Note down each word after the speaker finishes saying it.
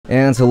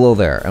And hello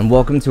there, and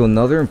welcome to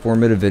another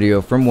informative video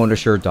from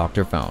Wondershare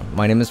Dr.Fone.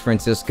 My name is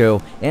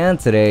Francisco, and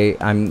today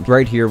I'm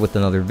right here with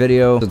another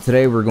video. So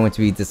today we're going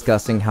to be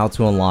discussing how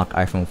to unlock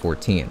iPhone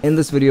 14. In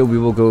this video, we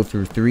will go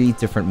through 3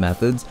 different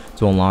methods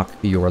to unlock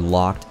your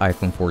locked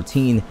iPhone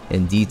 14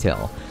 in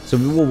detail. So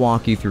we will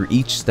walk you through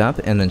each step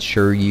and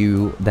ensure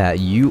you that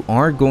you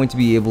are going to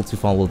be able to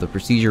follow the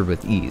procedure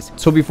with ease.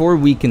 So before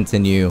we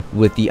continue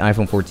with the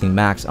iPhone 14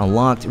 Max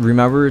unlocked,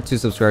 remember to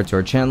subscribe to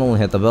our channel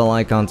and hit the bell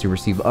icon to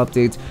receive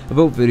updates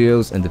about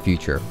videos in the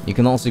future. You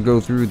can also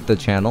go through the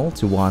channel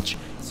to watch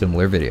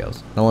similar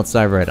videos. Now let's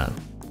dive right in.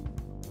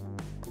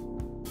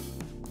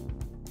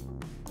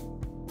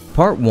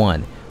 Part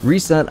 1.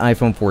 Reset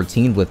iPhone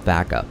 14 with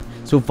backup.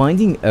 So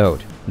finding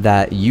out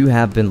that you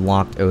have been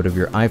locked out of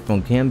your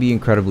iPhone can be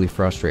incredibly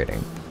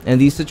frustrating. In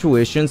these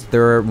situations,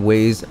 there are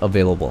ways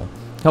available.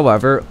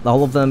 However,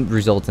 all of them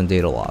result in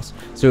data loss.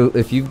 So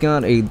if you've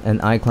got an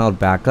iCloud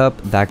backup,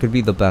 that could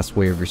be the best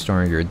way of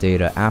restoring your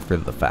data after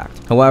the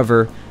fact.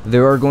 However,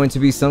 there are going to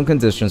be some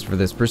conditions for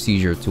this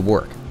procedure to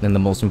work, and the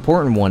most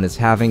important one is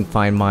having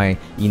Find My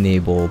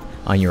enabled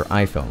on your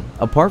iPhone.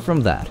 Apart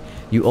from that,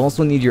 you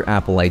also need your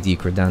Apple ID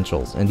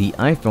credentials, and the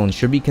iPhone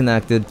should be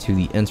connected to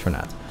the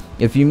internet.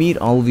 If you meet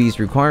all of these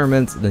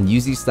requirements, then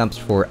use these steps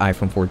for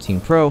iPhone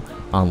 14 Pro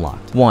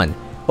unlocked. 1.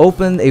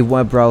 Open a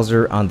web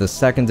browser on the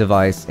second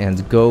device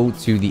and go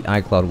to the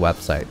iCloud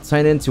website.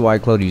 Sign in to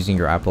iCloud using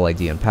your Apple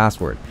ID and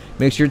password.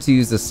 Make sure to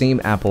use the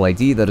same Apple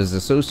ID that is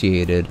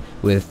associated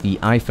with the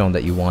iPhone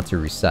that you want to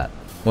reset.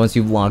 Once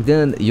you've logged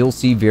in, you'll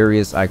see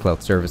various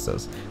iCloud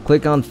services.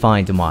 Click on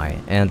Find My,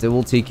 and it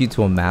will take you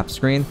to a map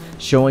screen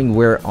showing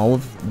where all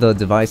of the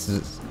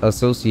devices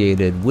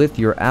associated with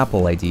your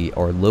Apple ID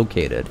are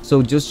located.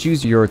 So just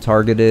choose your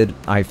targeted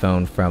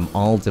iPhone from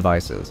all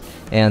devices.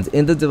 And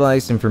in the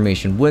device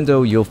information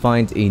window, you'll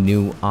find a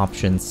new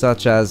option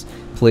such as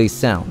Play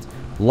Sound,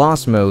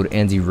 Lost Mode,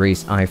 and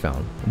Erase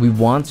iPhone. We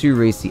want to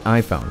erase the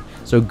iPhone,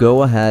 so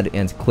go ahead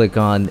and click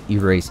on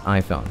Erase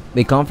iPhone.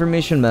 A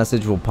confirmation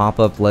message will pop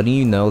up letting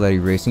you know that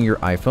erasing your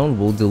iPhone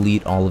will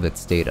delete all of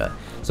its data.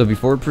 So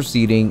before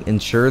proceeding,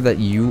 ensure that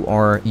you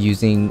are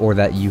using or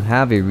that you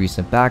have a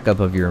recent backup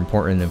of your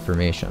important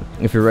information.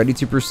 If you're ready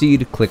to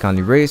proceed, click on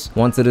Erase.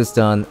 Once it is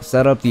done,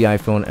 set up the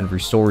iPhone and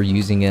restore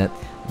using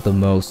the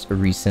most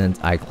recent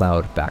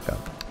iCloud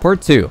backup.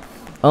 Part 2.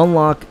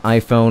 Unlock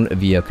iPhone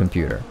via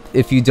computer.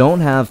 If you don't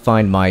have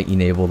Find My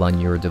enabled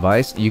on your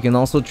device, you can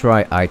also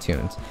try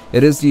iTunes.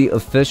 It is the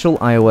official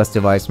iOS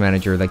device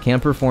manager that can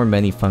perform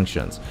many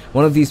functions.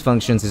 One of these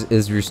functions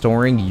is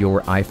restoring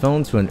your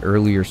iPhone to an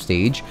earlier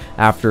stage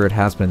after it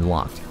has been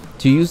locked.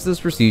 To use this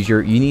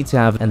procedure, you need to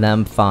have an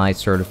M5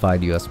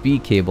 certified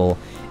USB cable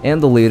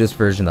and the latest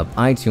version of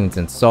iTunes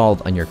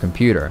installed on your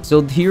computer.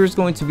 So here's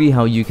going to be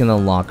how you can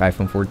unlock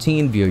iPhone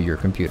 14 via your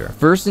computer.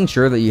 First,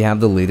 ensure that you have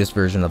the latest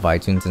version of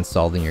iTunes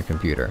installed in your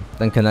computer.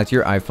 Then connect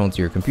your iPhone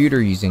to your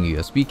computer using a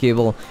USB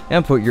cable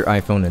and put your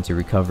iPhone into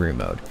recovery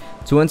mode.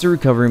 To enter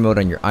recovery mode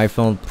on your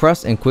iPhone,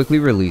 press and quickly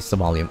release the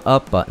volume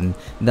up button,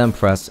 then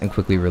press and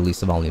quickly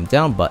release the volume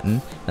down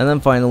button, and then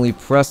finally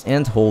press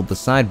and hold the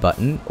side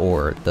button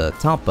or the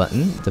top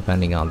button,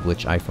 depending on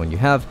which iPhone you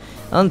have,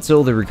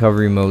 until the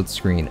recovery mode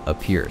screen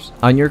appears.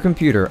 On your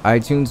computer,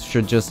 iTunes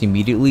should just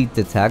immediately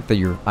detect that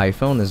your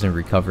iPhone is in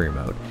recovery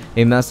mode.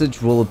 A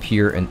message will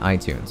appear in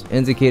iTunes,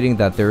 indicating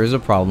that there is a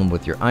problem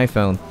with your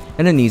iPhone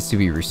and it needs to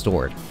be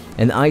restored.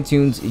 In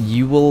iTunes,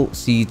 you will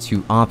see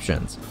 2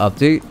 options,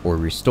 Update or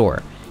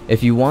Restore.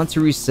 If you want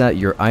to reset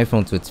your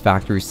iPhone to its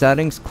factory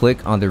settings,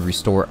 click on the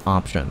Restore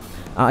option.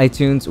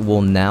 iTunes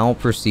will now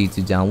proceed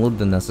to download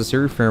the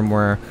necessary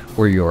firmware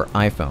for your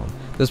iPhone.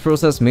 This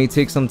process may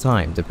take some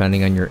time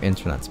depending on your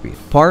internet speed.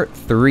 Part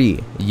 3.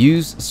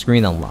 Use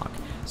Screen Unlock.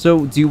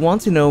 So do you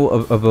want to know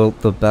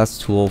about the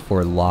best tool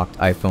for locked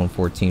iPhone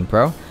 14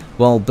 Pro?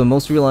 Well, the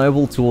most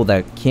reliable tool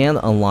that can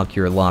unlock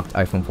your locked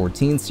iPhone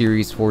 14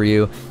 series for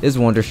you is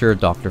Wondershare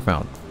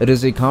Dr.Fone. It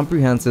is a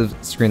comprehensive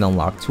screen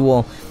unlock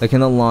tool that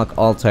can unlock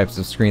all types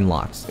of screen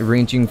locks,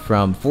 ranging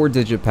from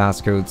 4-digit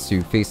passcodes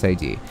to Face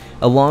ID.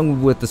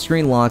 Along with the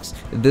screen locks,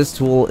 this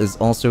tool is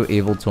also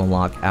able to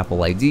unlock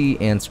Apple ID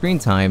and Screen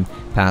Time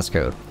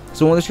passcode.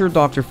 So Wondershare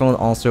Dr.Fone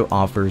also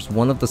offers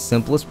one of the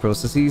simplest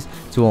processes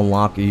to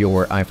unlock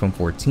your iPhone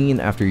 14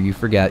 after you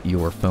forget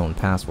your phone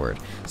password.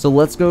 So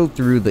let's go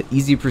through the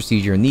easy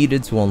procedure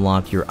needed to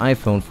unlock your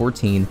iPhone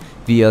 14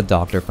 via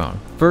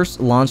Dr.Fone. First,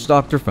 launch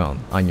Dr.Fone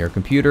on your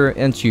computer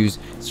and choose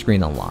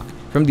Screen Unlock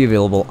from the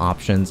available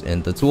options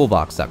in the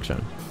toolbox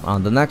section.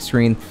 On the next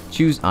screen,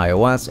 choose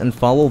iOS and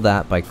follow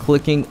that by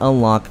clicking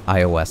Unlock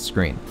iOS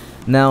Screen.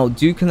 Now,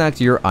 do connect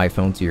your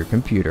iPhone to your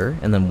computer,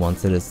 and then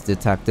once it is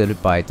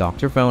detected by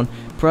Dr.Fone,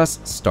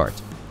 press Start.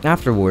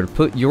 Afterward,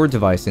 put your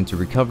device into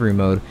recovery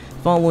mode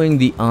following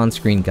the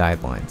on-screen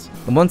guidelines.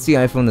 Once the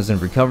iPhone is in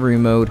recovery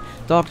mode,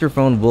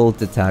 Dr.Fone will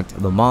detect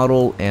the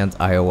model and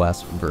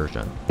iOS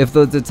version. If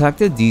the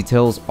detected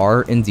details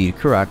are indeed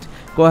correct,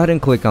 go ahead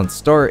and click on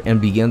Start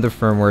and begin the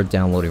firmware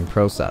downloading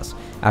process.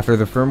 After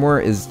the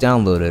firmware is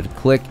downloaded,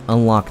 click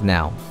Unlock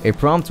Now. A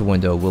prompt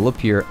window will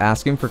appear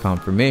asking for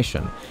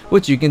confirmation,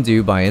 which you can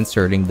do by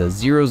inserting the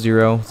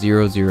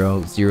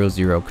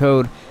 000000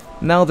 code.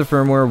 Now the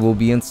firmware will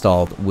be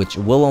installed, which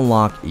will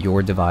unlock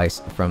your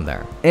device from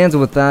there. And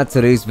with that,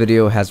 today's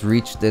video has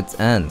reached its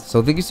end.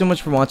 So thank you so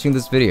much for watching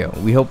this video.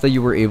 We hope that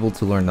you were able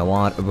to learn a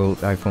lot about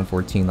iPhone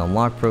 14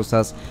 unlock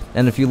process.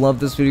 And if you loved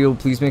this video,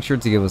 please make sure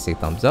to give us a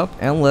thumbs up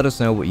and let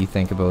us know what you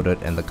think about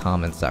it in the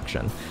comment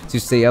section. To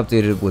stay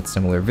updated with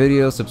similar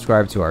videos,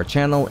 subscribe to our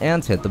channel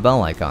and hit the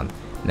bell icon.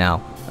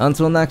 Now,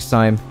 until next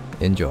time,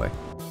 enjoy.